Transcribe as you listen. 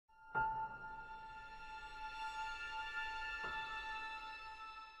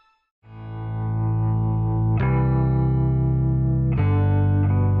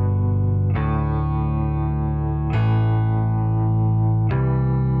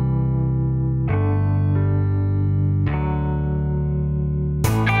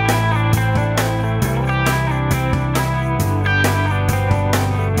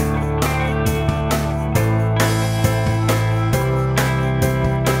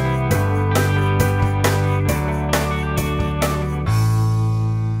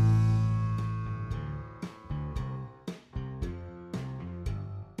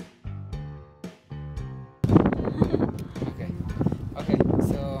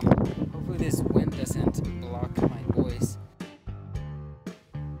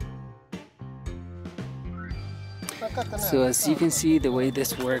So as you can see, the way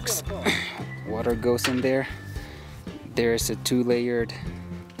this works, water goes in there. There's a 2-layered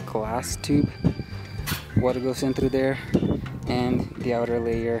glass tube. Water goes in through there, and the outer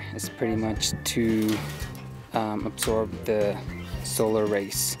layer is pretty much to absorb the solar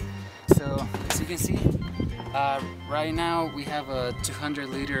rays. So as you can see, right now we have a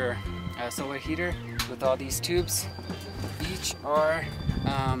 200-liter solar heater with all these tubes. Each are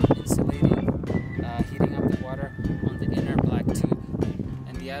insulating, heating up the water on the inner black tube,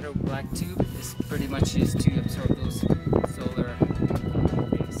 and the outer black tube is pretty much used to absorb those solar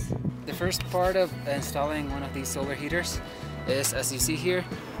rays. The first part of installing one of these solar heaters is, as you see here,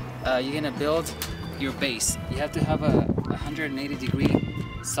 you're gonna build your base. You have to have a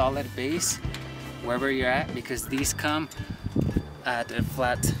 180-degree solid base wherever you're at, because these come at a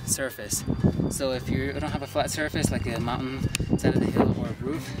flat surface. So if you don't have a flat surface like a mountain side of the hill or a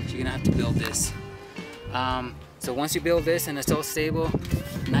roof, you're gonna have to build this. So once you build this and it's all stable,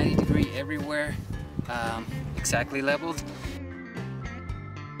 90-degree everywhere, exactly leveled,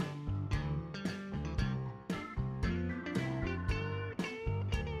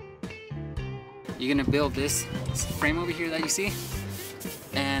 you're gonna build this frame over here that you see,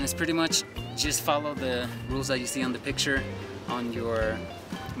 and it's pretty much just follow the rules that you see on the picture on your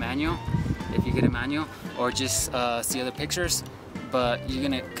manual, if you get a manual, or just see other pictures. But you're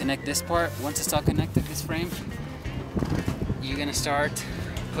gonna connect this part. Once it's all connected, this frame, you're gonna start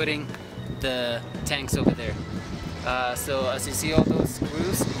putting the tanks over there. So as you see all those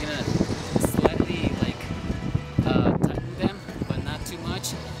screws, you're gonna slightly tighten them, but not too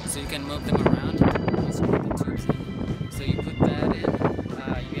much, so you can move them around once you put the tubes in. So you put that in,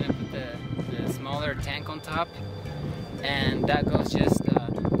 you're gonna put the smaller tank on top, and that goes just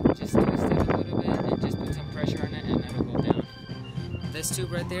twist it a little bit and just put some pressure on it, and it'll go down. This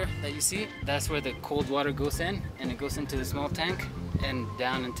tube right there that you see, that's where the cold water goes in, and it goes into the small tank and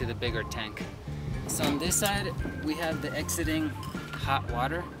down into the bigger tank. So on this side we have the exiting hot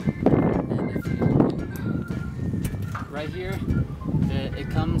water, and if you look right here,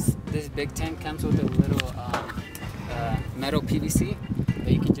 this big tank comes with a little metal PVC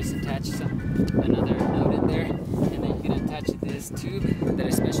that you can just attach another node in there, and then you can attach this tube that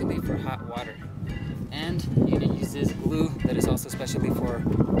is specially for hot water. And you're gonna use this glue that is also specially for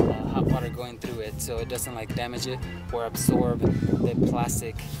hot water going through it, so it doesn't damage it or absorb the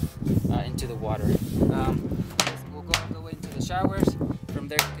plastic into the water. We'll go all the way into the showers. From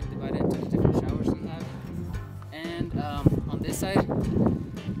there you can divide it into the different showers we have. And on this side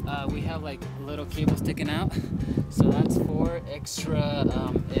we have little cables sticking out, so that's for extra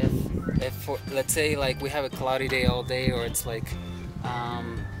if for, let's say we have a cloudy day all day, or it's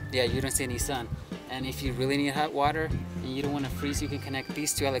yeah, you don't see any sun, and if you really need hot water and you don't want to freeze, you can connect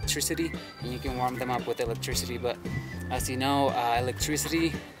these to electricity and you can warm them up with electricity. But as you know,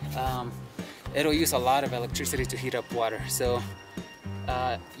 electricity, it'll use a lot of electricity to heat up water, so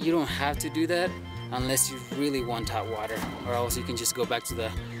you don't have to do that unless you really want hot water, or else you can just go back to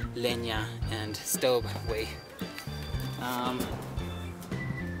the leña and stove way.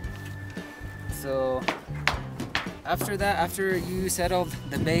 So after that, after you settled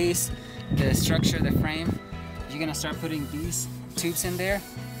the base, the structure, the frame, you're gonna start putting these tubes in there.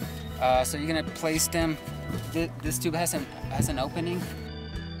 So you're gonna place them. This tube has an opening.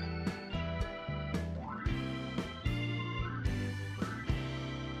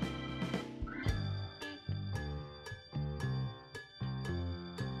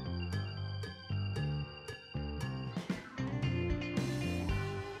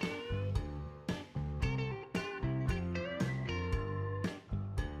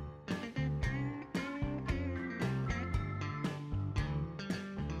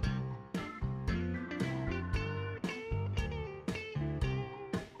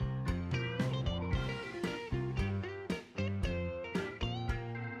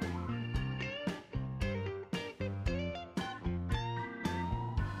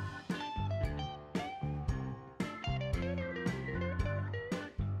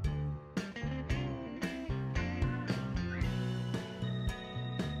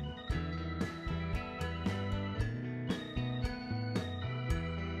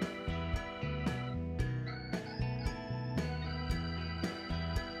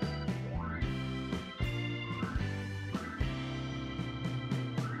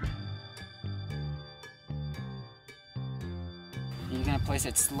 You're gonna place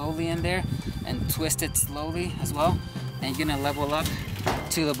it slowly in there and twist it slowly as well, and you're gonna level up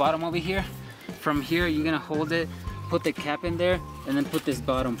to the bottom over here. From here you're gonna hold it, put the cap in there, and then put this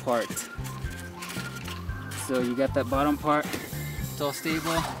bottom part. So you got that bottom part, it's all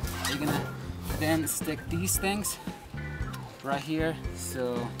stable. You're gonna then stick these things right here,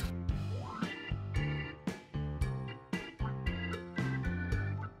 so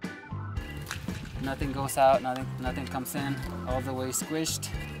nothing goes out, nothing comes in, all the way squished.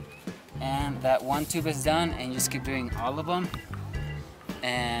 And that one tube is done, and you just keep doing all of them.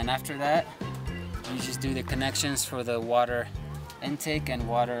 And after that, you just do the connections for the water intake and the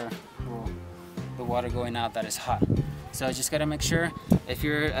water going out that is hot. So I just gotta make sure, if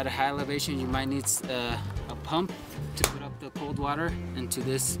you're at a high elevation, you might need a pump to put up the cold water into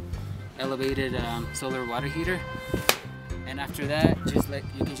this elevated solar water heater. And after that,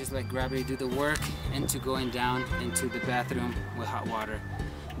 you can just let gravity do the work into going down into the bathroom with hot water.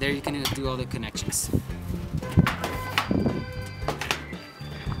 There you can do all the connections.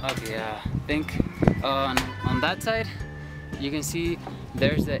 Okay, I think on that side, you can see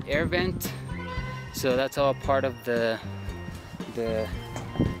there's the air vent. So that's all part of the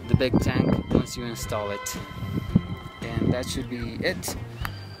big tank once you install it. And that should be it.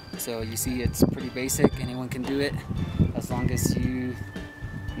 So you see, it's pretty basic. Anyone can do it as long as you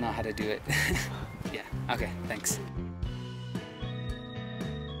know how to do it. Yeah, okay, thanks.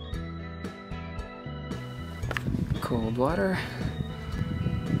 Cold water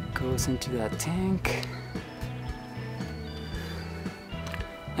goes into that tank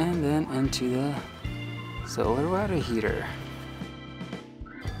and then into the solar water heater.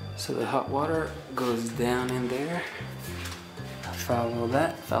 So the hot water goes down in there. Follow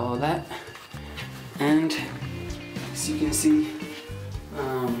that, and as you can see,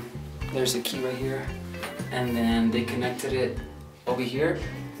 there's a key right here, and then they connected it over here.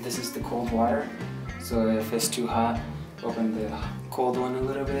 This is the cold water, so if it's too hot, open the cold one a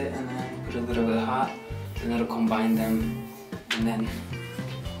little bit and then put a little bit of hot, and it'll combine them, and then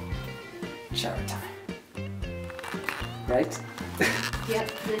shower time, right?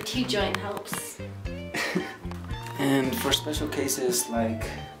 Yep, the T-joint helps. And for special cases like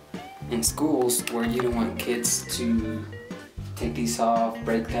in schools where you don't want kids to take these off,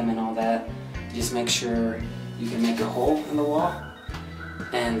 break them and all that, just make sure you can make a hole in the wall,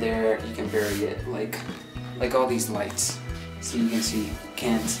 and there you can bury it like all these lights. So you can see,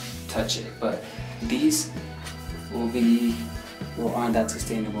 can't touch it, but these aren't that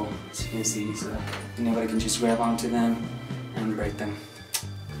sustainable, as you can see, so nobody can just grab onto them and break them.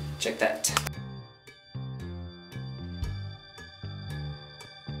 Check that.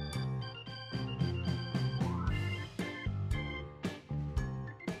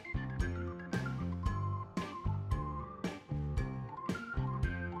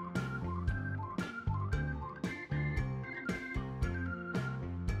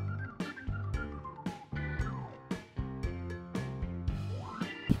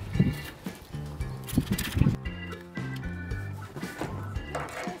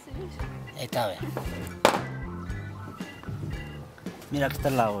 Ahí está, ve. Mira que está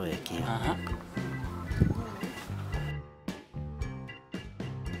el lado de aquí. Ajá.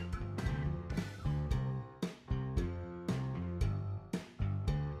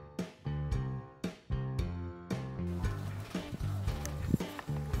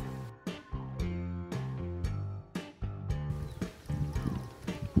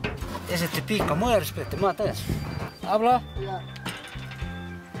 Ese te pica, mueres, te matas. ¿Habla? No.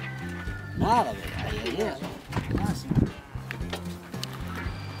 Nada, ve.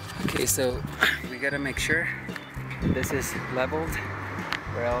 Okay, so we gotta make sure this is leveled,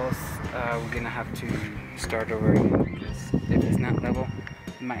 or else we're gonna have to start over again, because if it's not level,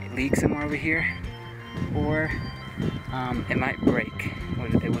 it might leak somewhere over here, or it might break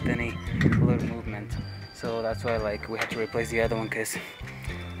with any little movement. So that's why we had to replace the other one, because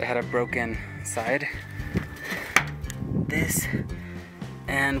it had a broken side. This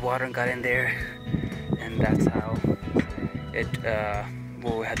and water got in there, and that's how it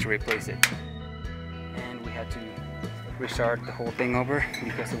we had to replace it, and we had to restart the whole thing over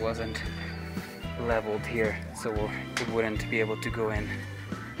because it wasn't leveled here, so it wouldn't be able to go in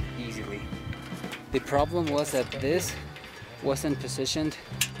easily. The problem was that this wasn't positioned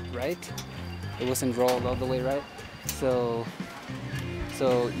right, it wasn't rolled all the way right, so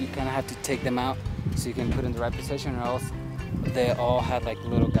you kind of have to take them out so you can put in the right position, or else they all had like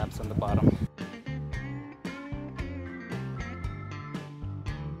little gaps on the bottom.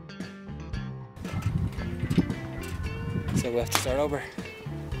 So we have to start over.